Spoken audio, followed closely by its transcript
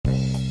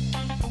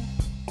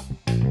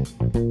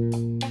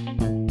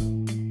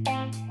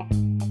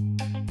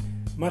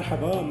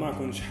مرحبا،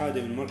 معكم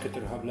شحادة من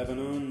ماركتر هاب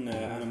لبنان.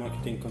 أنا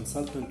ماركتينج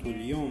كونسلتنت،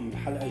 واليوم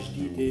حلقة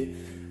جديدة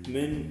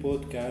من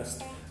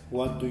بودكاست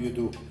What Do You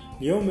Do.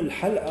 اليوم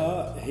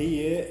الحلقة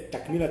هي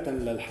تكملة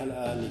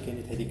للحلقة اللي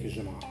كانت هذيك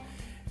الجمعة.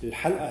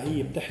 الحلقة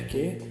هي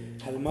بتحكي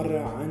هالمرة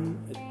عن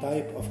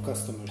type of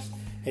customers.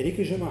 هذيك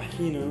الجمعة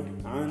حكينا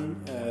عن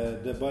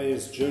the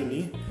buyer's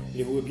journey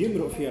اللي هو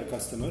بيمرق فيها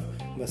الكاستمر،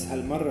 بس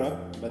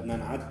هالمرة بدنا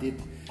نعدد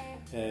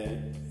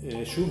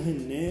شو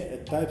هن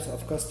types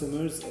of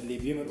customers اللي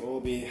بيمرقوا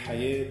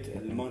بحياة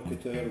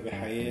الماركتر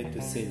وبحياة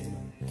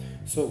السيلزمان.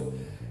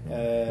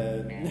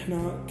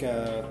 نحن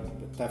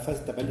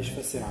تبلش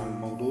فسر عن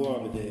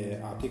الموضوع بدي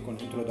أعطيكم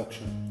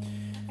introduction.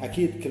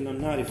 أكيد كلنا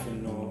بنعرف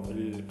إنه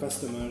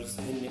الكاستمرز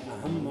هن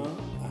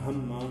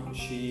أهم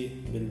شيء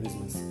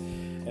بالبزنس.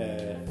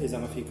 إذا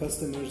ما في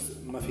كاستمرز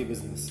ما في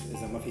بزنس،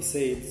 إذا ما في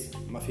سيلز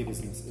ما في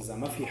بزنس، إذا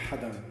ما في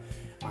حدا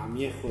عم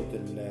ياخد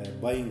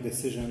الباينج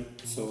ديسيجن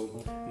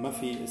ما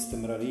في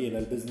استمرارية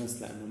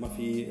للبزنس، لأنه ما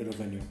في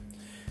ريفينيو.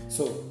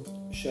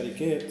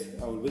 الشركات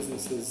أو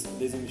البزنسز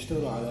لازم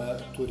يشتغلوا على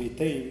to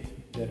retain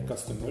their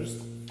customers،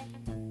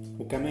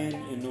 وكمان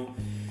إنه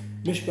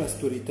مش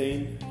بس to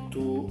retain, to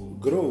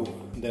grow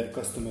their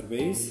customer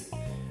base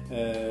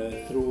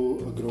through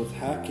growth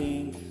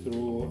hacking,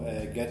 through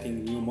getting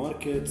new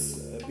markets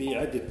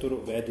بعدة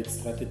طرق، بعدة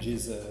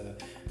strategies.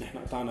 نحن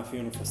قطعنا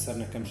فيهم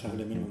وفسرنا كم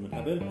شغلة منهم من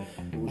قبل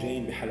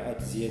وجايين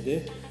بحلقات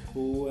زيادة.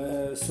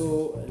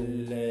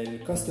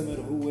 الكاستمر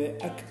هو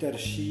أكتر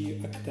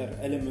شيء، أكتر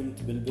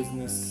element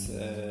بالبزنس،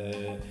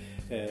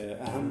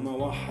 أهم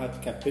واحد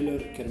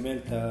كبيلر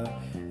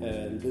كرمالتا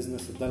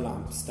البزنس تضل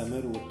عم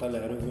تستمر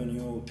وتطلع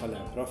ريفينيو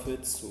وتطلع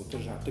بروفيتس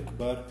وترجع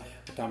تكبر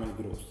وتعمل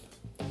جروث.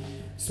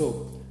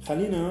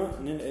 خلينا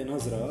نلقي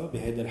نظرة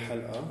بهذه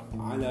الحلقة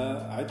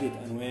على عدة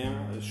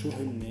أنواع، شو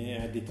هن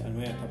عدة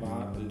أنواع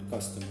تبع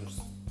الكاستمرز.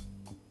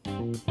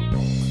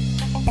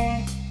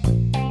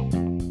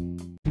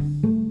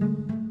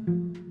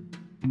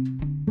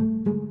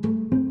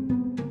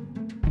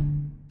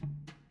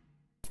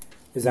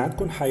 إذا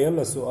عندكم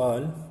حيلا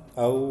سؤال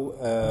أو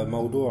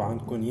موضوع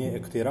عندكم إياه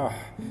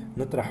اقتراح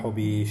نطرحه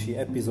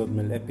بشي ابيزود من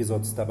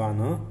الابيزودز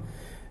تبعنا،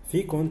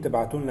 فيكم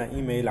تبعتوا لنا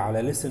ايميل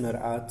على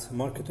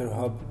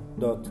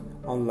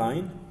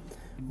listener@marketerhub.online،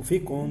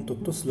 وفيكم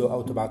تتصلوا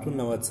أو تبعتوا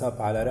لنا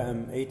واتساب على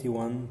رقم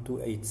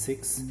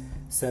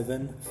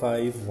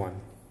 81286751.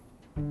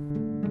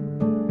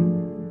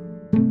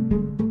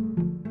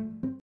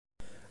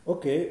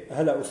 اوكي،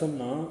 هلا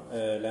وصلنا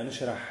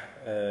لنشرح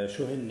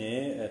شو هن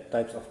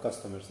types of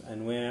customers،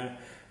 انواع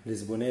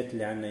الزبونات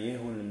اللي عنا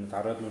اياهم اللي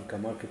بنتعرض لهم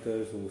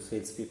كماركترز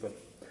وسيلز بيبل.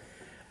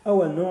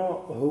 اول نوع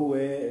هو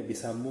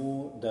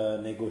بيسموه the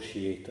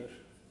negotiator.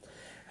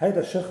 هذا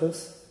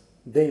الشخص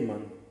دايما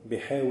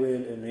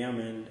بيحاول انه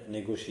يعمل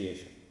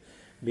negotiation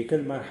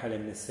بكل مرحلة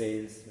من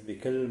السيلز.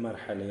 بكل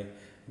مرحلة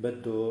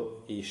بده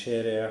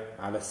يشارع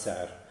على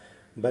السعر،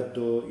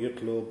 بده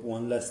يطلب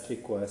one last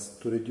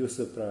request to reduce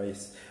the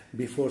price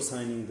before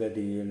signing the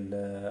deal.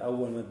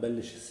 أول ما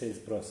تبلش السيلز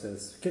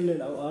بروسيس كل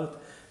الأوقات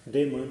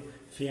دايما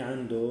في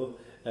عنده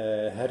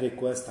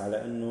هالريكوست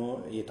على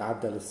انه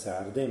يتعدل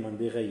السعر. دايما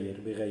بيغير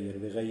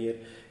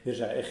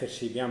بيرجع اخر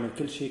شيء بيعمل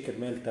كل شيء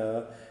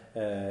كرمالتا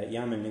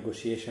يعمل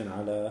نيغوشيشن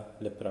على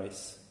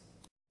البرايس.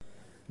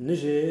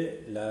 نجي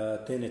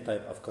لتاني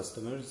تايب اوف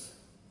كاستمرز.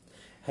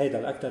 هيدا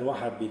الاكثر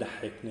واحد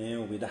بيضحكني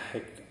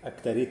وبيضحك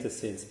اكثرية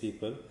السيلز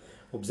بيبل،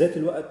 وبذات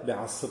الوقت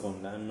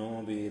بيعصبهم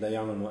لانه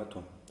بيضيعهم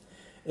وقتهم.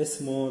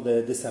 اسمه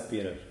the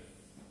disappearer.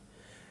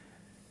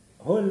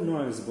 هول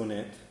نوع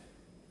الزبونات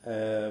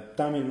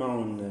بتعمل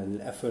معهم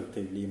الافورت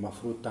اللي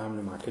مفروض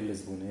تعمله مع كل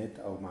الزبونات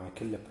او مع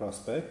كل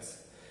بروسبكتس.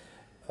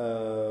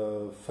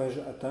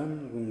 فجأة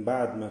من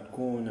بعد ما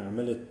تكون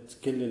عملت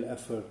كل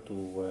الافورت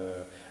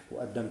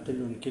وقدمت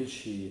لهم كل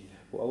شيء،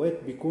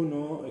 واوقات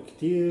بيكونوا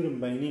كتير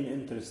مبينين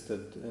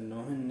انترستد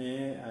انه هن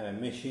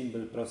ماشيين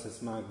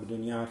بالبروسيس معك،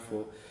 بدهم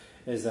يعرفوا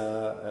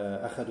اذا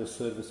اخذوا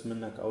السيرفيس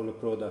منك او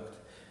البرودكت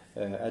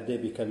قد ايه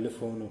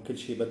بيكلفهم وكل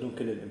شيء، بدهم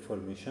كل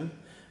الانفورميشن.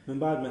 من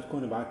بعد ما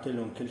تكون بعت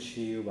لهم كل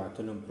شيء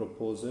وبعت لهم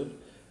بروبوزل،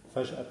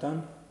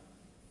 فجأة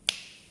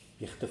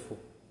بيختفوا.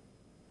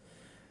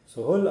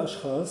 هول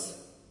الاشخاص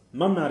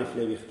ما بنعرف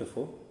ليه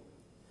بيختفوا،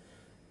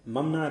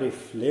 ما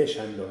بنعرف ليش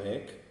عملوا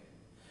هيك،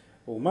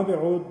 وما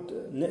بيعود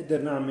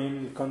نقدر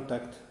نعمل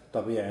كونتاكت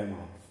طبيعي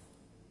معهم.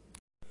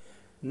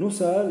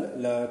 نوصل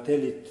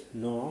لثالث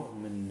نوع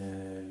من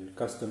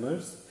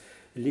الكاستمرز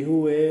اللي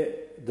هو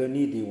the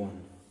needy one.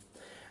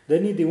 the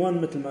needy one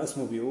مثل ما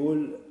اسمه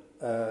بيقول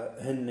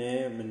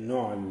هن من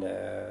نوع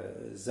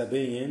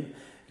الزباين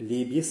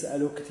اللي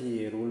بيسألوا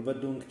كتير واللي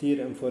بدهم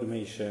كتير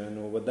انفورميشن،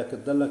 وبدك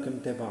تضلك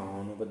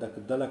متابعهم، وبدك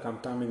تضلك عم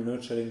تعمل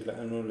نيرتشرينج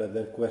لانه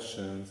لذير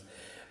كويشنز،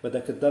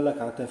 بدك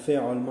تضلك على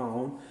تفاعل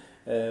معهم.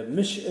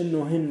 مش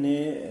انه هن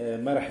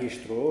ما رح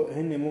يشتروا،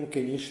 هن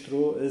ممكن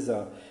يشتروا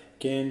اذا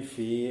كان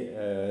في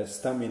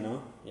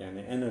ستامينا،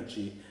 يعني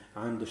انرجي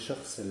عند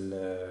الشخص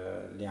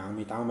اللي عم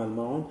يتعامل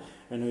معهم،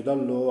 انه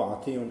يضلوا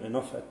عطيهم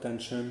enough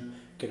attention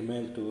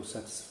كرمال to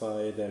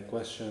satisfy their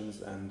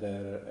questions and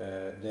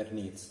their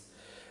needs.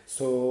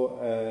 So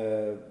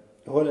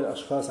هول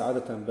الأشخاص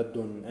عادة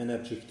بدهم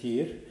energy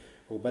كتير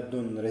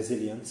وبدهم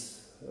resilience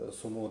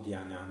صمود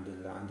يعني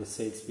عند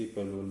السيلز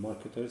بيبل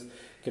والماركترز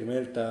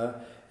كرمال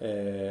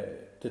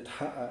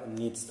تتحقق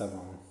النيدز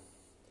تبعهم.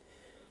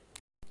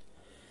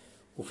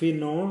 وفي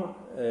نوع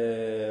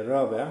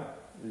رابع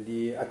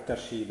اللي أكتر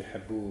شيء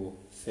بيحبوه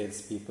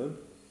السيلز بيبل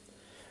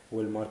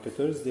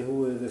والماركترز اللي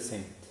هو the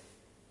saint.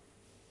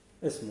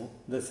 اسمه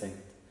the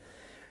saint.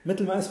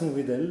 مثل ما اسمه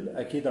بدل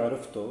أكيد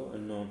عرفتوا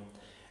إنه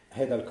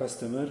هذا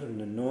الكاستمر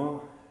من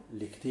النوع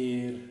اللي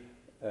كتير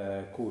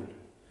كول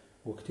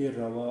وكتير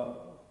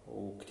رواق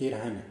وكتير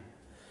هني.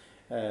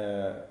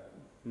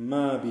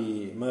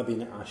 ما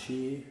بينقع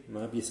شيء،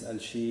 ما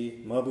بيسأل شيء،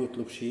 ما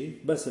بيطلب شيء،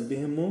 بس اللي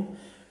بيهمه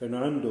إنه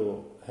عنده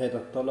هذا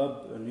الطلب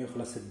إنه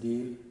يخلص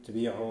الديل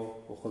تبيعه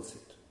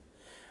وخلصت.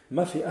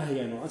 ما في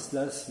أهين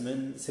وأسلس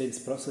من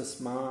sales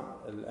process مع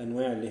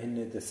الأنواع اللي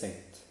هن the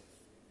saint.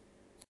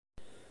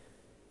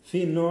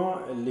 في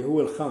النوع اللي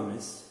هو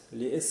الخامس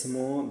اللي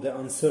اسمه the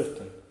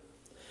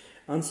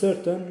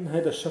uncertain.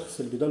 هذا الشخص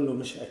اللي بيضله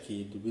مش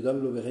أكيد،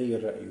 بيضله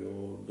بغير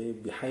رأيه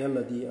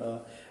بحيالله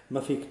دقيقة،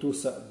 ما فيك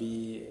توثق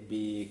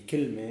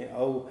بكلمة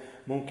أو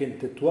ممكن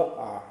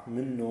تتوقع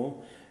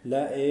منه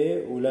لا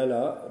إيه ولا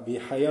لا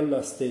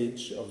بحيالله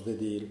stage of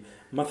the deal.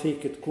 ما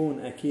فيك تكون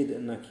أكيد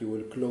إنك you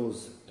will close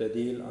the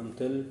deal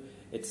until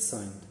it's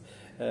signed.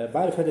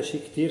 بعرف هذا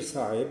الشيء كتير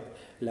صعب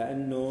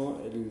لأنه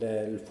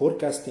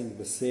الفوركاستينج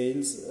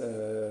بالسيلز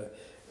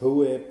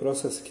هو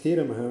بروسس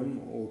كتير مهم،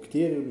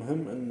 وكتير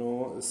مهم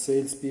انه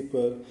السيلز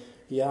بيبل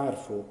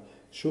يعرفوا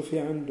شو في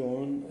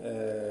عندهم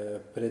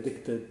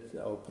predicted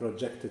او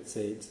projected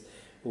sales،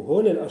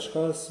 وهول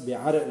الاشخاص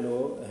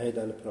بيعرقلوا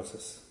هيدا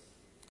البروسس.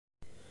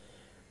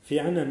 في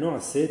عنا النوع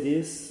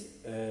السادس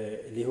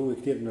اللي هو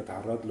كتير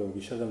بنتعرض له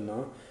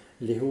بشغلنا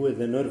اللي هو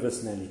the nervous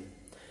Nelly.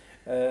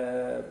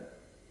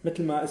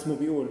 مثل ما اسمه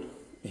بيقول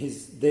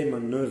he's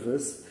دايما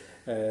nervous،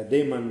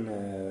 دايما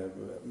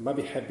ما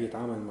بيحب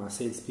يتعامل مع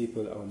سيلز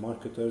بيبل او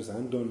ماركترز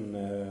عندهم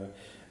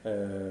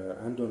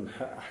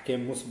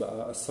احكام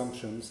مسبقه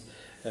assumptions،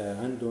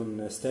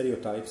 عندهم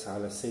stereotypes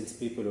على السيلز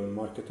بيبل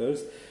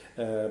والماركترز،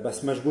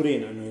 بس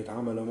مجبورين انه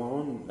يتعاملوا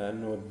معهم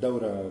لانه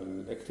الدوره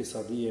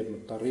الاقتصاديه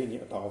مضطرين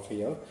يقطعوا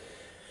فيها.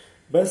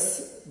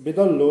 بس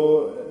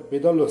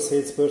بيضلوا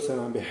سيلز بيرسون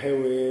عم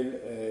بيحاول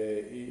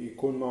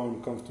يكون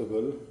معهم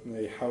comfortable،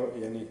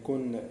 يعني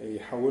يكون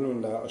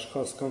يحولهم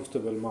لاشخاص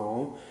comfortable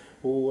معه.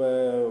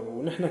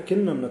 ونحن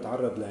كلنا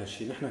بنتعرض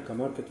لهالشيء، نحن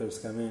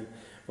كماركترز كمان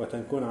وقت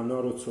نكون عم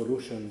نعرض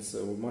سولوشنز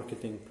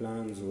وماركتينج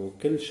بلانز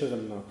وكل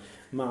شغلنا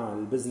مع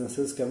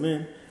البزنسز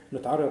كمان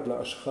نتعرض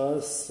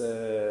لاشخاص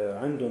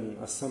عندهم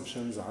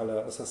assumptions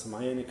على قصص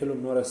معينه كلهم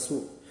من وراء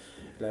السوق.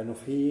 لانه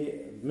في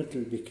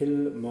مثل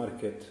بكل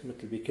ماركت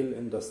مثل بكل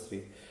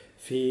اندستري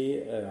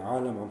في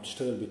عالم عم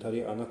تشتغل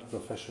بطريقه نوت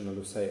بروفيشنال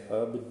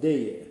وسيئه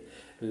بتضايق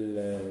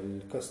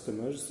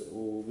الكاستمرز،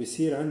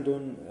 وبصير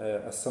عندهم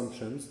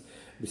assumptions،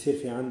 بصير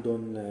في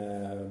عندهم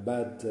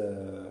bad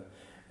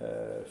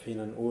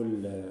فينا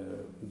نقول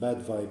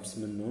bad vibes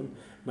منهم،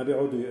 ما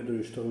بيعودوا يقدروا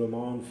يشتغلوا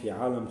معهم في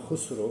عالم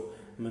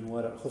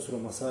خسروا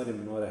مصاري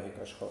من وراء هيك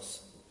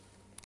اشخاص.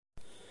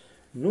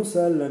 نوصل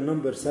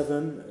للنمبر 7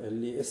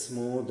 اللي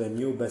اسمه the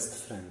new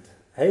best friend.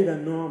 هيدا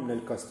النوع من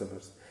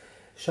الكاستمرز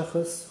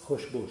شخص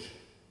خوشبوش،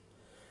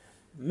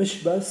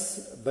 مش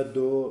بس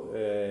بده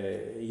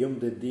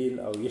يمضي الديل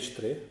او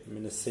يشتري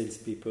من السيلز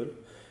بيبل،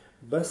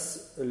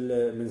 بس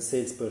من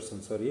السيلز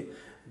بيرسون سوري،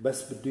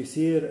 بس بده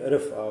يصير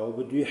رفقه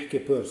وبده يحكي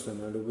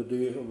بيرسونال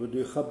وبده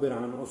يخبر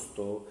عن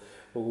قصته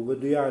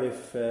وبده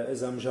يعرف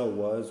اذا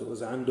مجوز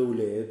واذا عنده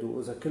اولاد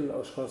واذا كل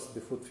الاشخاص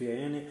بفوت فيها.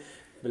 يعني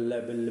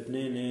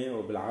باللبناني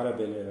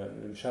وبالعربي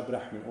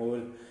المشبرح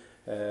بنقول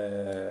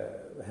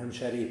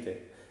همشريته.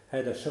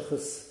 هذا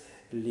الشخص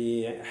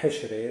اللي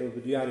حشري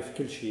وبده يعرف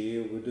كل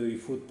شيء وبده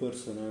يفوت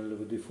بيرسونال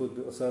وبده يفوت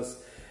بقصص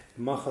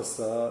ما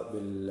خاصة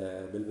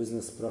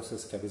بالبزنس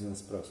بروسس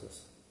كبزنس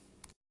بروسس.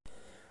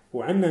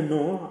 وعندنا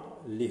النوع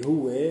اللي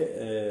هو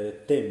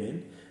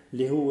الثامن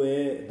اللي هو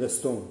ذا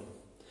ستون.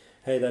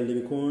 هذا اللي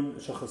بيكون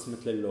شخص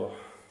مثل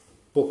اللوح،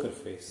 بوكر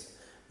فيس،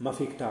 ما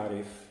فيك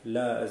تعرف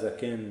لا اذا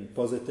كان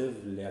بوزيتيف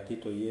اللي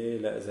اعطيته اياه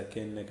لا اذا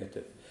كان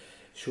نيجاتيف،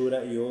 شو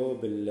رايه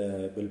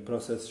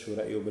بالبروسيس، شو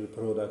رايه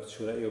بالبرودكت،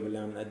 شو رايه باللي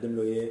عم نقدم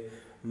له اياه،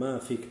 ما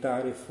فيك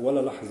تعرف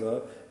ولا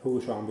لحظه هو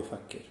شو عم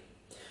بفكر.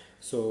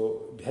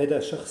 هذا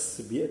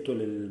شخص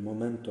بيقتل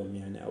المومنتوم.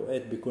 يعني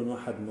اوقات بيكون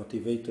واحد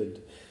موتيفيتد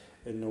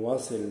انه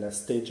واصل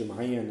لستيج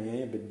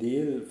معينه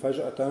بالديل،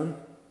 فجاه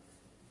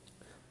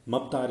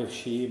ما بتعرف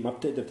شيء، ما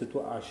بتقدر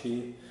تتوقع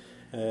شيء.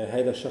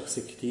 هذا الشخص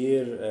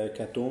كتير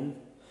كاتوم،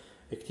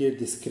 كتير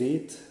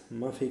ديسكريت،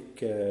 ما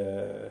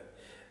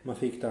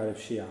فيك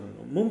تعرف شيء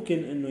عنه.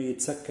 ممكن انه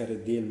يتسكر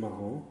الديل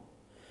معه،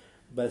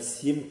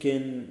 بس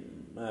يمكن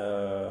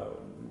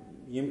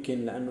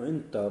لانه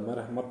انت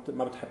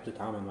ما بتحب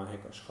تتعامل مع هيك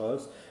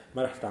اشخاص،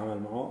 ما رح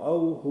تتعامل معه،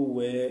 او هو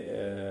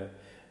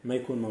ما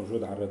يكون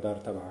موجود على الرادار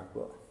تبعك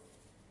بقى.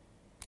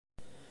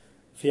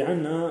 في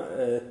عنا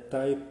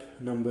تايب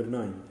نمبر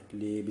 9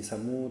 اللي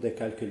بيسموه ذا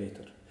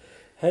كالكوليتر.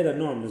 هذا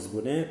النوع من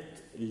الزبونات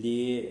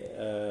اللي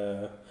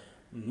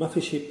ما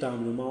في شيء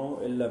بتعملوا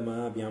معه الا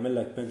ما بيعمل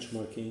لك بنش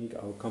ماركينج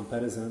او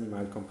كومباريزن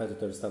مع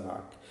الكومبيتيتورز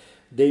تبعك.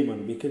 دايما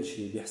بكل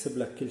شيء بيحسب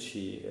لك كل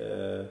شيء،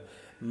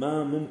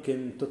 ما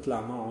ممكن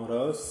تطلع معه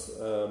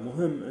راس.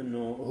 مهم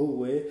انه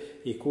هو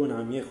يكون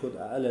عم ياخد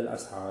اقل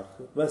الاسعار،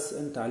 بس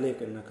انت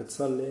عليك انك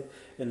تصلي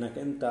انك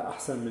انت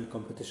احسن من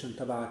الكومبيتيشن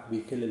تبعك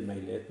بكل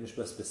الميلات، مش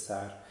بس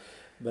بالسعر.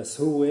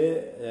 بس هو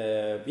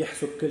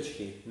بيحسب كل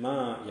شيء،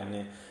 ما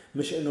يعني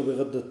مش انه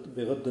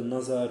بغض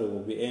النظر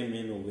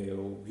وبيآمن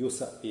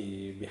وبيوثق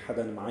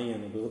بحدا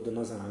معين وبغض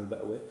النظر عن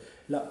البقوة.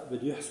 لا،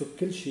 بده يحسب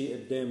كل شيء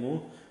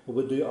قدامه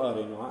وبده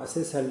يقارن، وعلى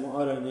اساس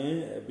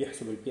هالمقارنة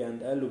بيحسب البي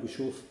اند ال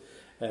وبيشوف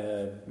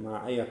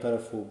مع اي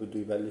طرف هو بده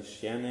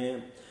يبلش. يعني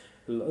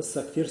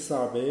القصة كتير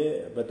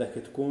صعبة، بدك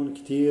تكون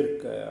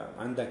كتير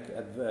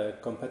عندك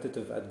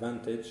competitive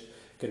advantage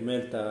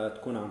كرمال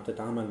تكون عم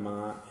تتعامل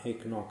مع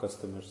هيك نوع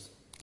customers.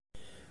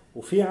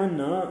 وفي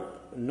عنا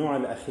النوع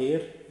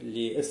الأخير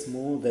اللي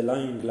اسمه The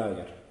Lying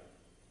Liar.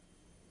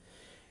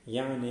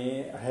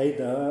 يعني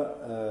هيدا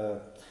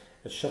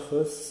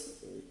الشخص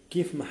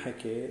كيف ما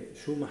حكي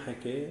شو ما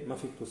حكي ما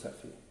فيك توثق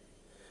فيه،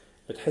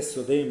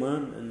 بتحسه دايما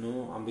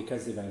انه عم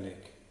بيكذب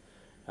عليك.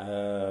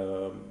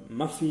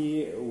 ما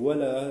في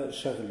ولا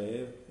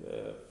شغلة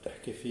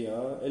بتحكي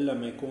فيها إلا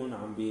ما يكون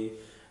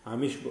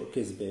عم يشبق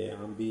كذبة،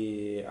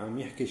 عم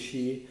يحكي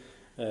شيء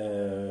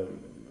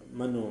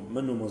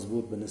منه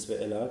مزبوط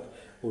بالنسبة إلك،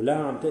 ولا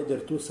عم تقدر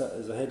توثق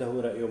إذا هذا هو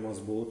رأيه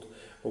مزبوط.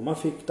 وما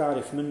فيك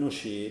تعرف منه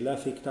شيء، لا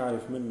فيك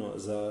تعرف منه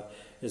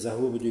إذا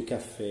هو بده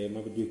يكفي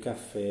ما بده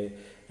يكفي.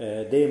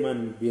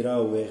 دايما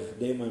بيراوغ،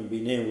 دايما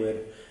بيناور.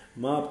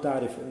 ما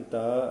بتعرف انت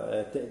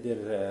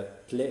تقدر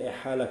تلاقي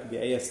حالك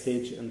بأي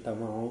ستيج انت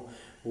معه،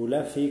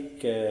 ولا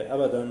فيك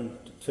ابدا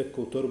تفك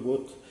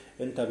وتربط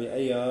انت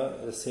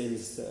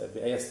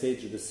بأي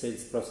ستيج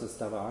بالسيلز بروسيس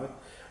تبعك.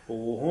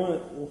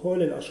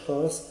 وهول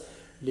الاشخاص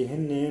اللي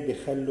هن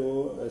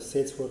بيخلوا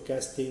السيلز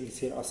فوركاستينج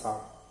يصير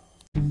اصعب.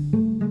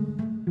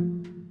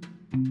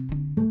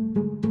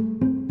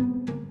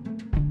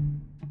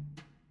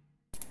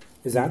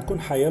 إذا عندكم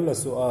حيلا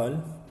سؤال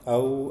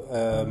أو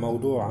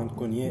موضوع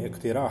عندكم إياه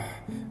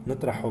اقتراح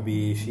نطرحه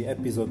بشي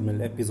ابيزود من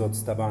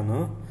الابيزودز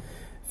تبعنا،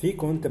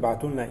 فيكم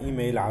تبعتوا لنا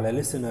ايميل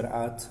على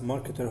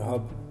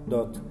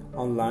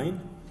listener@marketerhub.online،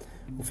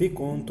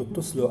 وفيكم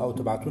تتصلوا أو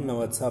تبعتوا لنا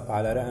واتساب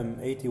على رقم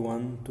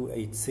 81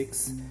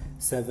 286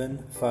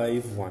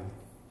 751.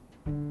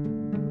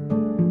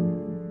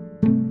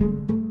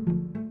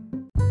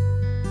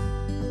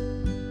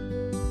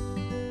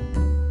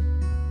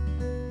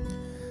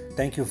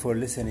 Thank you for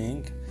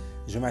listening.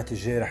 جمعة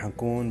الجاي رح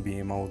نكون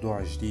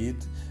بموضوع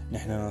جديد.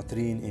 نحن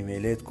ناطرين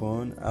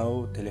ايميلاتكم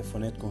او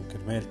تليفوناتكم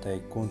كرمال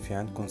يكون في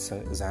عندكم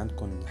اذا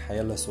عندكم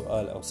حيلا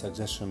سؤال او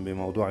suggestion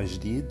بموضوع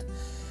جديد.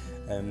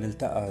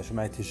 بنلتقى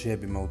جمعة الجاي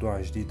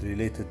بموضوع جديد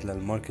related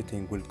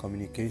للماركتينج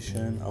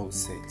والكوميونيكيشن او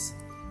السيلز.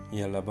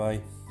 يلا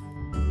باي.